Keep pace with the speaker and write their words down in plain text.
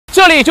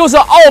这里就是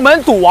澳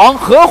门赌王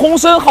何鸿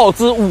燊耗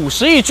资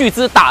50亿巨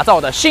资打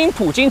造的新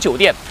葡京酒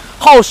店，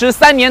耗时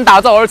3年打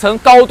造而成，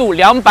高度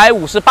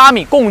258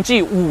米，共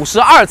计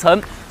52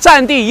层，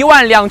占地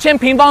12000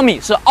平方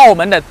米，是澳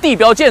门的地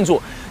标建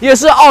筑，也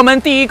是澳门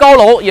第一高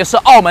楼，也是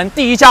澳门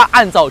第一家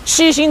按照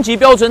7星级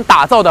标准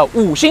打造的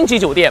5星级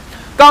酒店。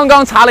刚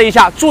刚查了一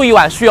下，住一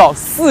晚需要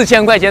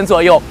4000块钱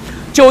左右。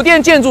酒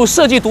店建筑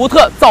设计独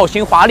特，造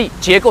型华丽，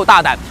结构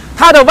大胆，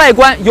它的外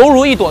观犹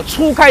如一朵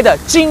初开的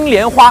金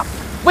莲花。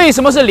为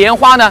什么是莲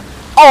花呢？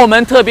澳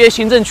门特别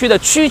行政区的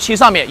区旗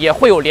上面也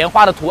会有莲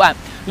花的图案。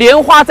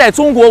莲花在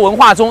中国文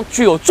化中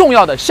具有重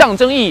要的象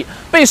征意义，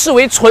被视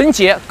为纯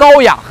洁、高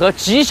雅和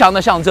吉祥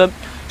的象征。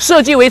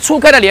设计为初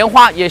开的莲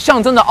花，也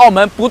象征着澳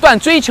门不断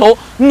追求、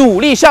努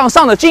力向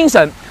上的精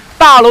神。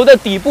大楼的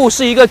底部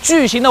是一个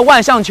巨型的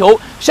万象球，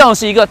像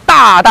是一个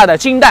大大的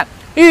金蛋，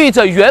寓意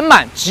着圆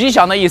满、吉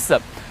祥的意思。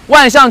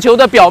万象球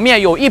的表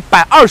面有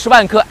120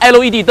万颗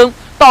LED 灯。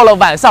到了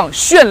晚上，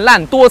绚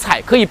烂多彩，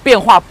可以变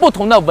化不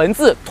同的文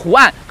字、图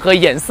案和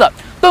颜色，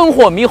灯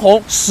火霓虹，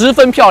十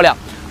分漂亮。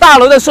大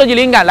楼的设计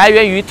灵感来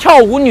源于跳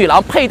舞女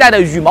郎佩戴的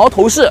羽毛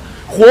头饰，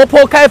活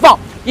泼开放，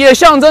也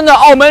象征着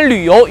澳门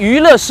旅游娱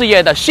乐事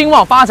业的兴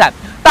旺发展。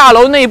大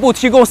楼内部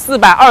提供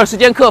420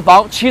间客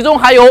房，其中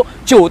还有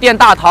酒店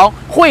大堂、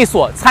会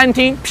所、餐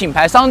厅、品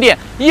牌商店、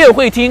宴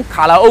会厅、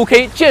卡拉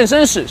OK、健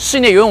身室、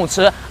室内游泳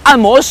池、按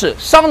摩室、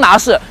桑拿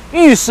室、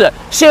浴室、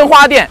鲜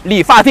花店、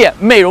理发店、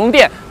美容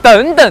店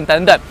等等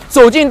等等。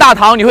走进大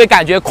堂，你会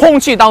感觉空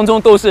气当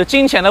中都是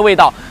金钱的味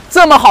道。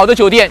这么好的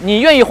酒店，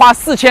你愿意花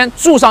4000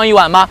住上一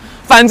晚吗？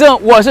反正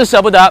我是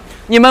舍不得。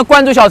你们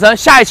关注小陈，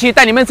下一期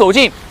带你们走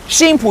进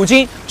新葡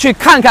京，去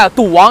看看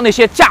赌王那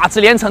些价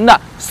值连城的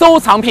收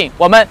藏品。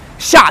我们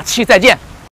下期再见。